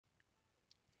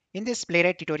In this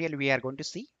Playwright tutorial, we are going to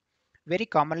see very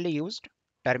commonly used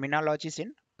terminologies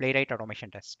in Playwright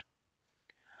automation test.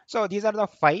 So these are the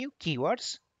 5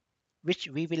 keywords which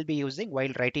we will be using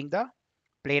while writing the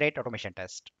Playwright automation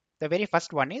test. The very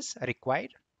first one is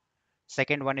required,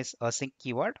 second one is async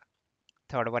keyword,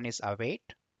 third one is await,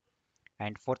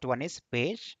 and fourth one is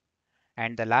page,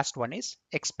 and the last one is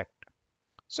expect.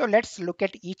 So let's look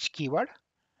at each keyword,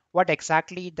 what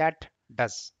exactly that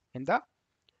does in the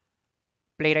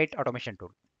Playwright automation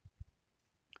tool.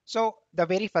 So the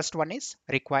very first one is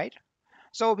required.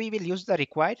 So we will use the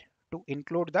required to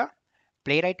include the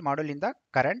Playwright module in the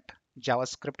current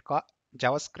JavaScript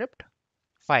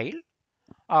file,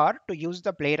 or to use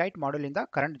the Playwright module in the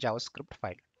current JavaScript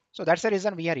file. So that's the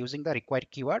reason we are using the required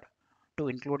keyword to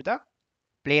include the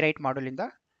Playwright module in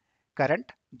the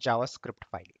current JavaScript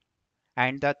file.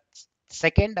 And the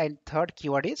second and third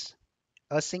keyword is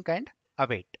async and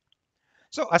await.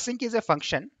 So async is a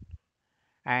function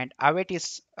and await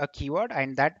is a keyword,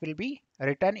 and that will be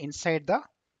written inside the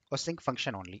async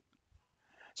function only.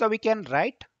 So we can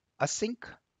write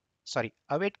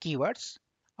await keywords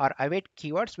or await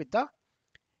keywords with the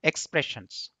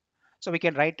expressions. So we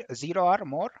can write 0 or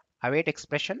more await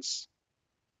expressions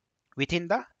within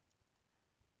the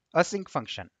async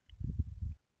function.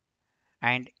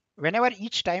 And whenever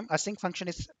each time async function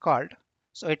is called,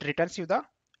 so it returns you the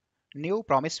new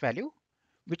promise value,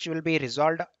 which will be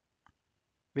resolved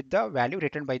with the value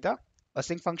written by the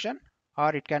async function,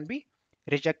 or it can be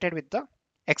rejected with the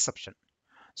exception.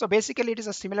 So basically it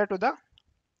is similar to the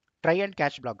try and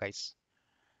catch block, guys.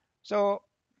 So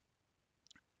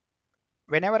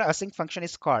whenever async function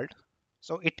is called,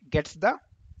 so it gets the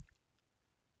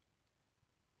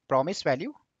promise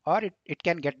value, or it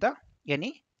can get the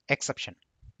any exception.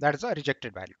 That is a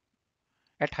rejected value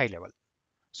at high level.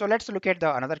 So let's look at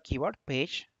the another keyword,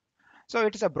 page. So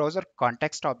it is a browser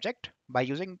context object. By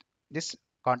using this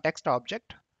context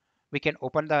object, we can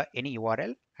open the any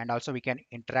URL, and also we can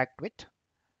interact with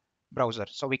browser.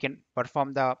 So we can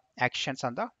perform the actions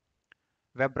on the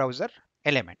web browser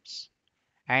elements.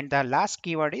 And the last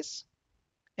keyword is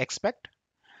expect.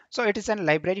 So it is a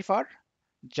library for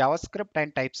JavaScript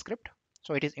and TypeScript.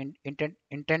 So it is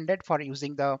intended for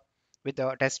using the with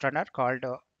the test runner called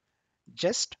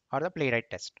jest or the Playwright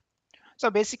test. So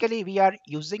basically we are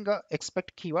using a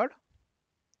expect keyword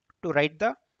to write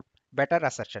the better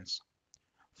assertions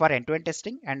for end-to-end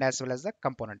testing and as well as the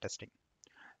component testing.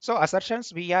 So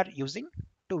assertions we are using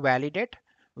to validate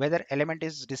whether element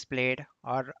is displayed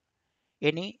or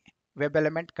any web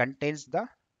element contains the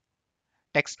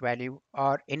text value,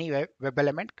 or any web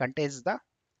element contains the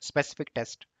specific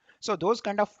text. So those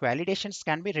kind of validations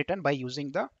can be written by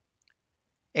using the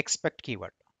expect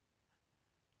keyword.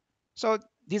 So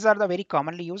these are the very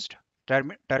commonly used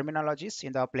terminologies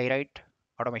in the Playwright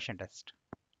automation test.